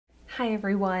Hi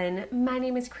everyone, my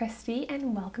name is Christy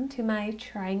and welcome to my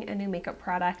Trying a New Makeup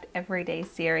Product Everyday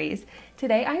series.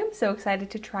 Today I am so excited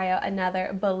to try out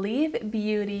another Believe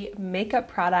Beauty makeup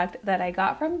product that I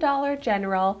got from Dollar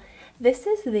General. This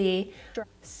is the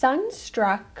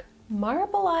Sunstruck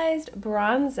Marbleized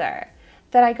Bronzer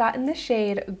that I got in the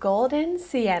shade Golden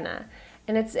Sienna.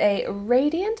 And it's a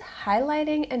radiant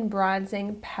highlighting and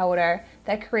bronzing powder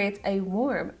that creates a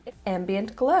warm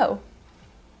ambient glow.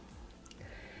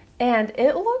 And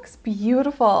it looks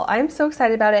beautiful. I'm so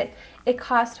excited about it. It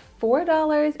cost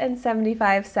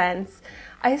 $4.75.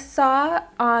 I saw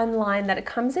online that it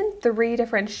comes in 3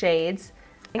 different shades.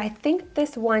 I think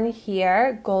this one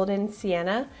here, Golden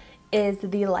Sienna, is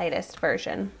the lightest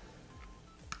version.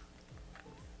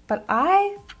 But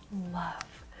I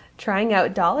love trying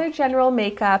out Dollar General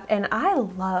makeup, and I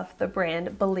love the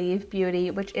brand Believe Beauty,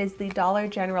 which is the Dollar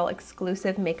General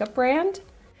exclusive makeup brand.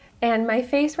 And my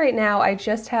face right now, I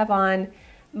just have on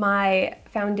my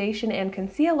foundation and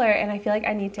concealer, and I feel like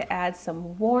I need to add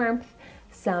some warmth,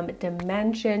 some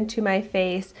dimension to my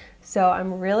face. So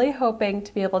I'm really hoping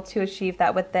to be able to achieve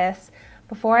that with this.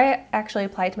 Before I actually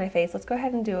apply it to my face, let's go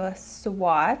ahead and do a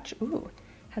swatch. Ooh,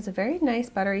 has a very nice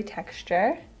buttery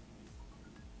texture.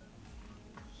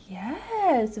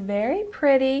 Yes, very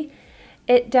pretty.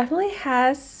 It definitely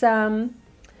has some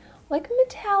like a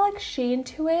metallic sheen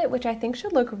to it, which I think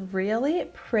should look really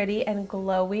pretty and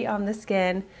glowy on the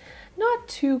skin. Not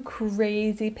too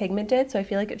crazy pigmented, so I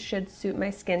feel like it should suit my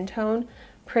skin tone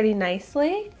pretty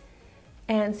nicely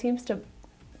and seems to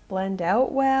blend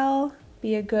out well,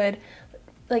 be a good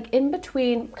like in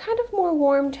between, kind of more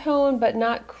warm tone but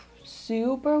not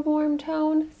super warm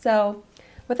tone. So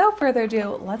without further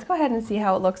ado, let's go ahead and see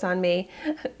how it looks on me.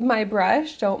 My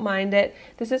brush, don't mind it.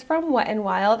 This is from Wet n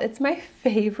Wild. It's my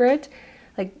favorite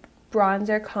like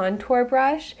bronzer contour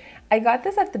brush. I got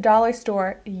this at the dollar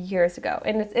store years ago,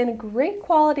 and it's in great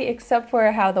quality except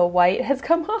for how the white has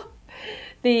come off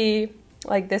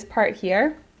like this part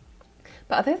here.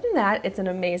 But other than that, it's an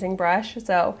amazing brush.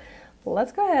 So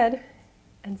let's go ahead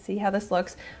and see how this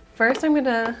looks. First, I'm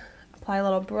gonna apply a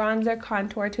little bronzer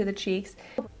contour to the cheeks.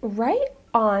 Right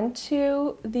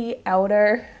onto the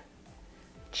outer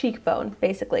cheekbone,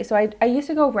 basically. So I used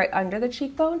to go right under the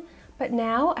cheekbone, but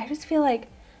now I just feel like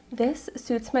this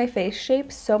suits my face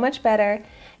shape so much better.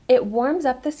 It warms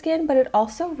up the skin, but it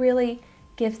also really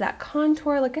gives that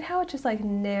contour. Look at how it just like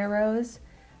narrows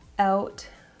out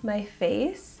my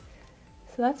face.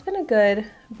 So that's been a good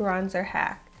bronzer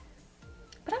hack.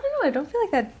 But I don't know, I don't feel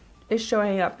like that is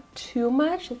showing up too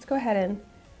much. Let's go ahead and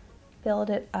build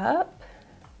it up.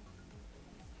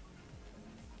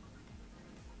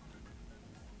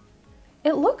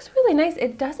 It looks really nice.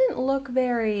 It doesn't look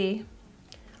very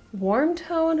warm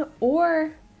tone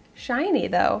or shiny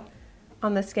though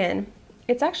on the skin.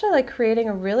 It's actually like creating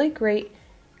a really great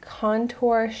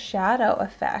contour shadow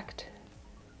effect.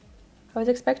 I was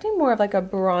expecting more of like a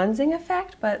bronzing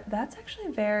effect, but that's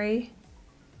actually very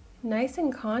nice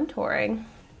and contouring.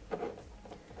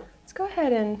 Let's go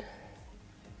ahead and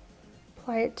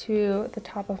apply it to the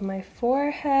top of my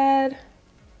forehead.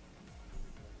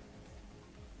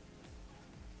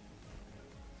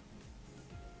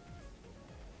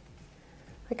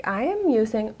 Like I am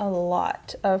using a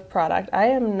lot of product. I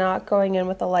am not going in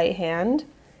with a light hand,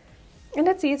 and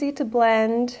it's easy to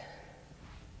blend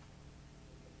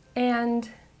and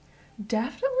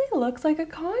definitely looks like a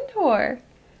contour.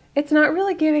 It's not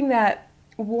really giving that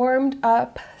warmed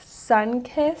up,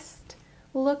 sun-kissed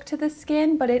look to the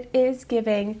skin, but it is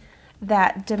giving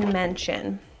that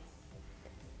dimension.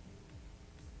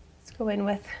 Let's go in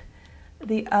with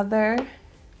the other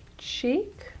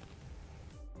cheek.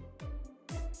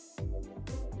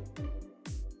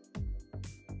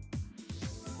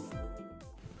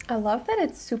 I love that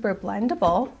it's super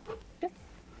blendable,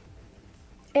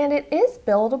 and it is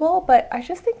buildable, but I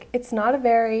just think it's not a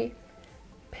very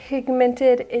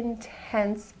pigmented,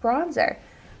 intense bronzer,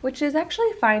 which is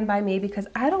actually fine by me because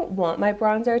I don't want my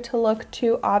bronzer to look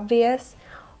too obvious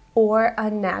or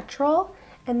unnatural,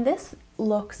 and this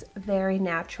looks very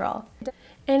natural.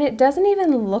 And it doesn't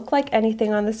even look like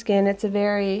anything on the skin. It's a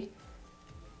very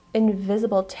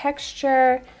invisible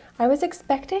texture. I was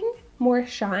expecting more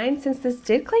shine since this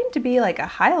did claim to be like a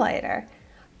highlighter,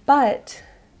 but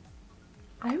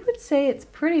I would say it's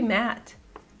pretty matte,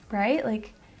 right?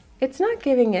 Like it's not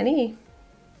giving any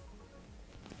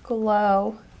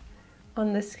glow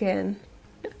on the skin.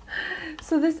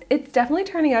 So it's definitely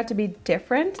turning out to be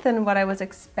different than what I was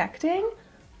expecting,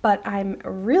 but I'm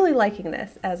really liking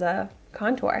this as a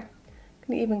contour. I'm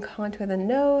gonna even contour the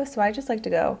nose, so I just like to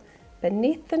go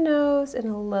beneath the nose and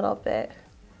a little bit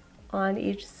on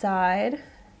each side.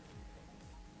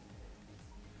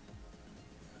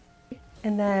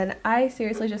 And then I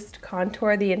seriously just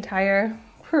contour the entire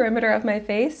perimeter of my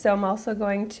face, so I'm also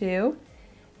going to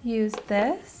use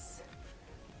this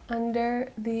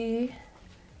under the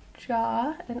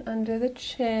jaw and under the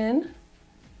chin.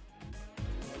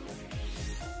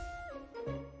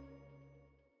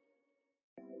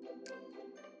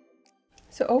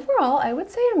 So overall, I would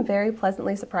say I'm very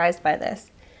pleasantly surprised by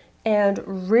this and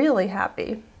really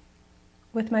happy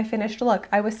with my finished look.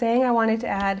 I was saying I wanted to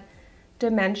add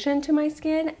dimension to my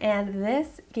skin, and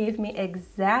this gave me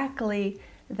exactly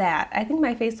that. I think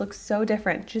my face looks so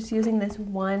different just using this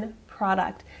one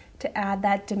product to add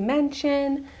that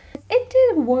dimension. It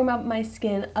did warm up my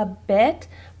skin a bit,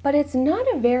 but it's not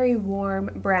a very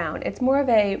warm brown. It's more of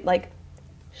a like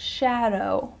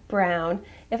shadow brown.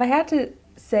 If I had to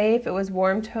say if it was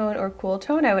warm tone or cool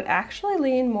tone, I would actually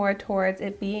lean more towards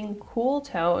it being cool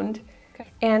toned.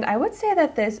 And I would say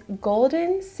that this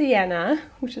Golden Sienna,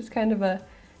 which is kind of a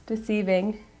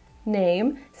deceiving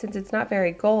name since it's not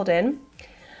very golden,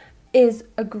 is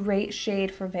a great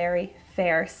shade for very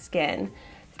fair skin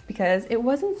because it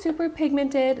wasn't super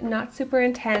pigmented, not super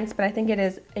intense, but I think it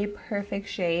is a perfect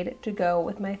shade to go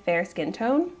with my fair skin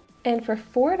tone. And for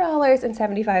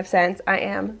 $4.75, I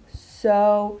am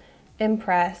so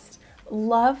impressed.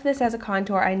 Love this as a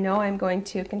contour. I know I'm going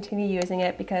to continue using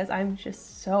it because I'm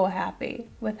just so happy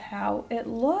with how it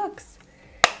looks.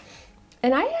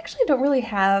 And I actually don't really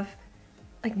have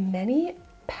like many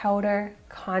powder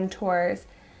contours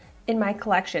in my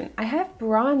collection. I have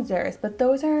bronzers, but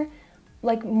those are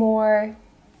like more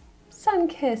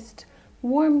sun-kissed,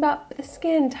 warmed up the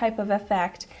skin type of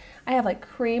effect. I have like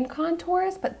cream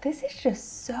contours, but this is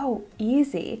just so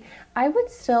easy. I would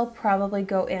still probably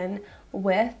go in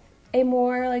with a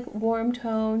more like warm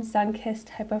tone, sun-kissed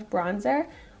type of bronzer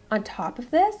on top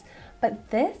of this, but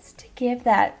this to give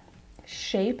that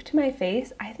shape to my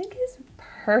face, I think is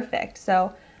perfect.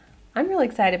 So I'm really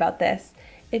excited about this.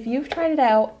 If you've tried it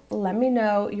out, let me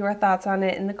know your thoughts on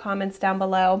it in the comments down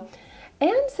below.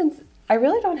 And since I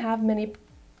really don't have many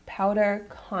powder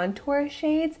contour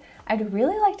shades, I'd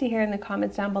really like to hear in the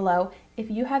comments down below if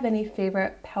you have any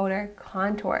favorite powder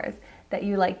contours that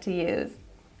you like to use.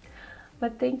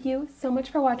 But thank you so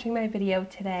much for watching my video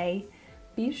today.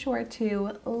 Be sure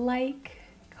to like,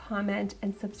 comment,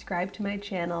 and subscribe to my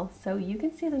channel so you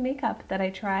can see the makeup that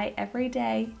I try every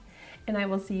day. And I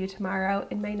will see you tomorrow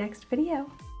in my next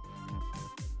video.